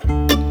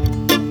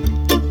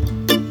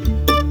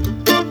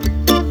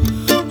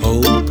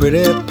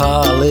pretty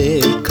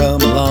Polly,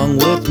 come along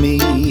with me.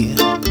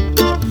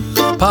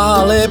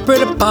 Polly,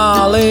 pretty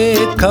Polly,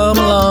 come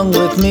along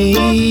with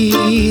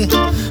me.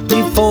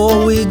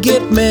 Before we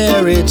get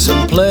married,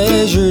 some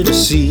pleasure to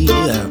see.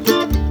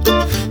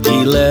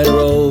 He led her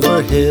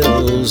over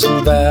hills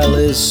and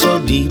valleys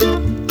so deep.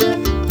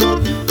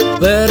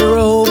 Led her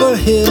over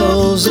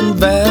hills and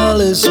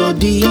valleys so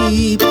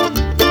deep.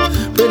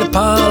 Pretty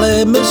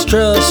Polly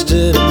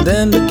mistrusted and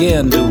then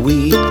began to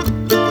weep.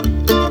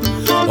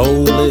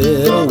 Oh,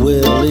 little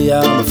Willie,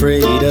 I'm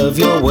afraid of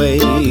your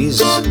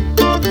ways.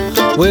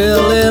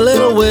 Willie,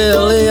 little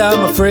Willie,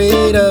 I'm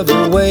afraid of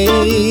your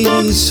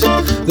ways.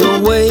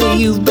 The way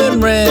you've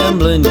been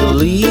rambling, you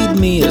lead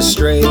me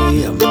astray.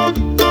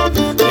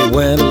 They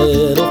went a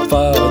little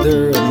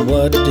farther, and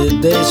what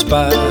did they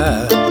spy?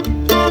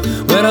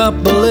 Went up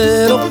a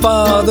little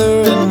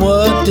farther, and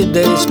what did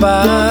they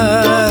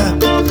spy?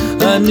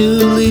 A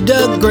newly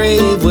dug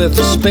grave with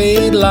a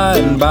spade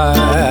lying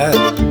by.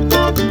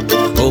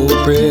 Oh,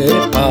 pretty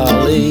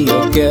Polly,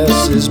 your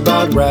guess is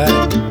about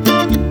right.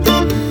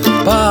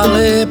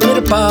 Polly,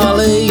 pretty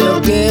Polly,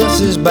 your guess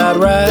is about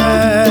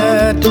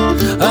right.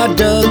 I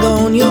dug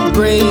on your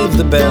grave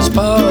the best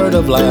part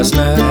of last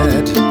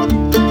night.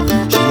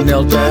 She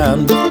knelt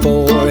down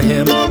before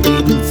him,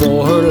 pleading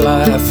for her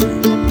life.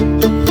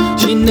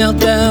 She knelt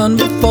down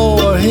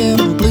before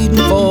him,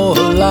 pleading for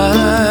her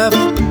life.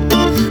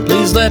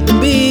 Please let me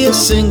be a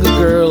single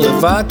girl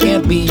if I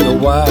can't be your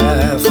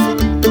wife.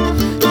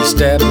 He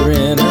stabbed her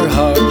in her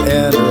heart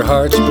and her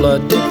heart's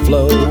blood did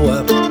flow.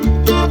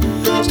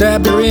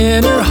 Stabbed her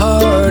in her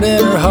heart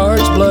and her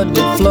heart's blood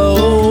did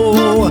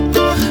flow.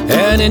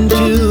 And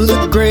into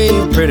the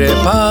grave pretty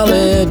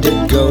Polly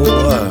did go.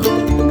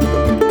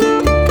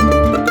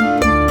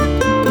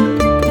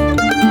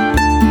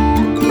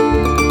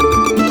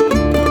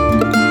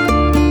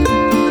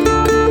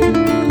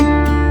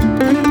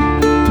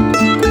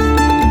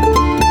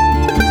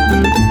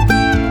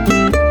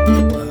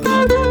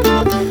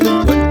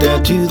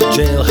 To the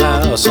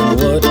jailhouse, and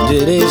what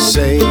did he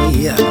say?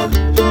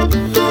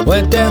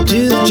 Went down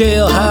to the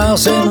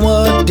jailhouse, and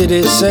what did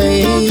he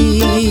say?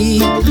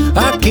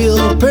 I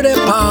killed pretty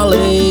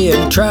Polly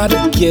and tried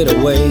to get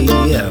away.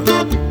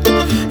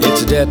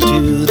 It's a debt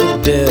to the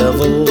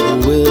devil,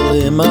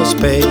 Willie must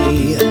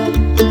pay.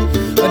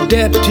 A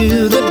debt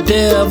to the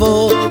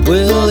devil,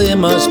 Willie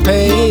must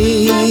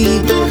pay.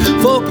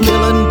 For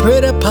killing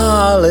pretty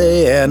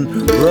Polly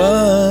and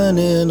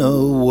running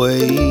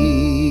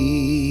away.